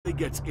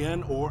gets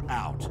in or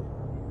out.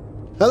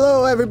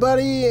 Hello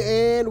everybody,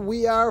 and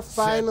we are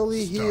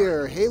finally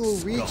here. Halo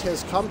Reach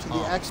has come to the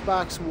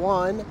Xbox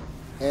One,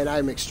 and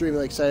I'm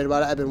extremely excited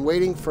about it. I've been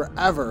waiting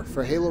forever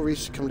for Halo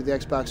Reach to come to the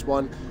Xbox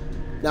One.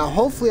 Now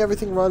hopefully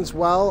everything runs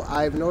well.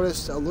 I've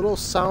noticed a little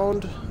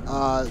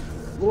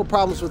little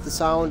problems with the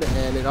sound,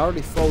 and it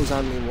already froze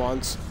on me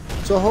once.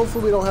 So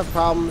hopefully we don't have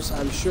problems.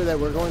 I'm sure that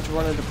we're going to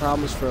run into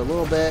problems for a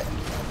little bit.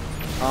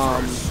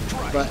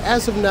 But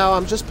as of now,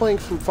 I'm just playing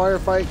some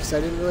Firefight because I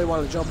didn't really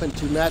want to jump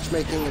into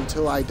matchmaking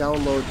until I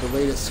download the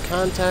latest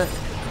content,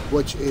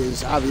 which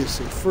is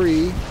obviously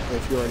free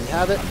if you already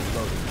have it.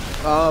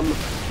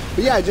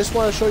 But yeah, I just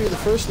want to show you the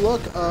first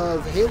look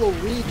of Halo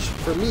Reach,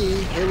 for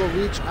me, Halo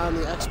Reach on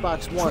the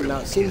Xbox One. Now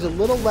it seems a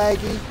little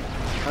laggy.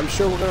 I'm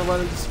sure we're going to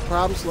run into some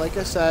problems, like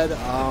I said,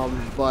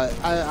 but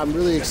I'm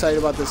really excited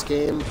about this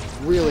game,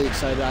 really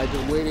excited. I've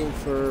been waiting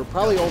for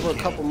probably over a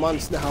couple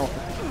months now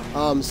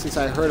since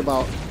I heard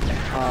about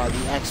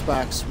the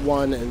Xbox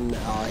One and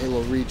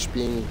Halo Reach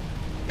being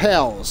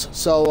pals.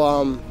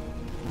 So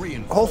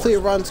hopefully it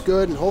runs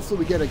good, and hopefully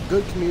we get a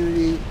good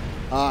community.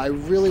 I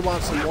really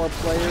want some more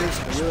players.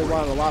 I really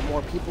want a lot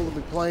more people to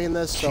be playing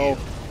this, so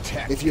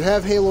if you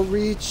have Halo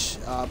Reach,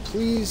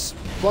 please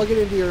plug it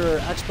into your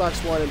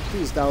Xbox One and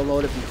please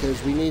download it,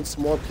 because we need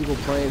some more people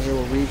playing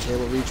Halo Reach.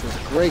 Halo Reach was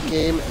a great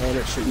game and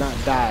it should not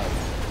die.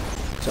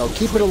 So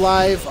keep it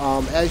alive.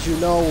 As you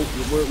know,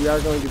 we are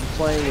going to be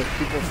playing with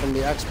people from the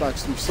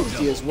Xbox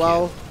 360 as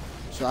well.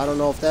 So I don't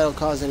know if that'll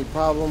cause any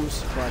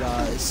problems, but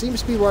it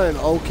seems to be running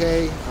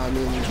okay. I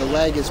mean, the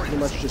lag is pretty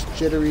much just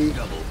jittery.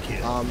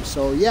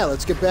 So yeah,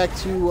 let's get back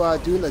to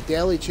doing the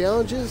daily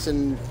challenges,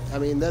 and I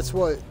mean that's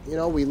what, you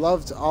know, we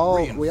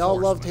all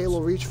loved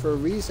Halo Reach for a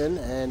reason,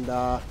 and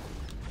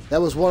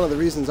that was one of the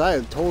reasons I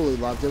totally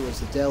loved it, was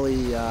the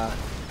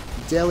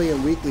daily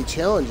and weekly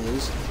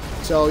challenges.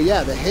 So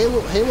yeah, the Halo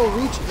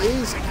Reach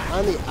is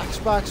on the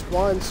Xbox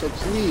One, so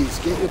please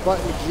get your butt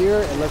in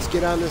gear and let's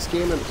get on this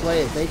game and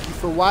play it. Thank you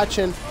for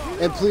watching,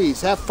 and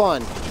please have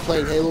fun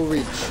playing Halo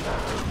Reach.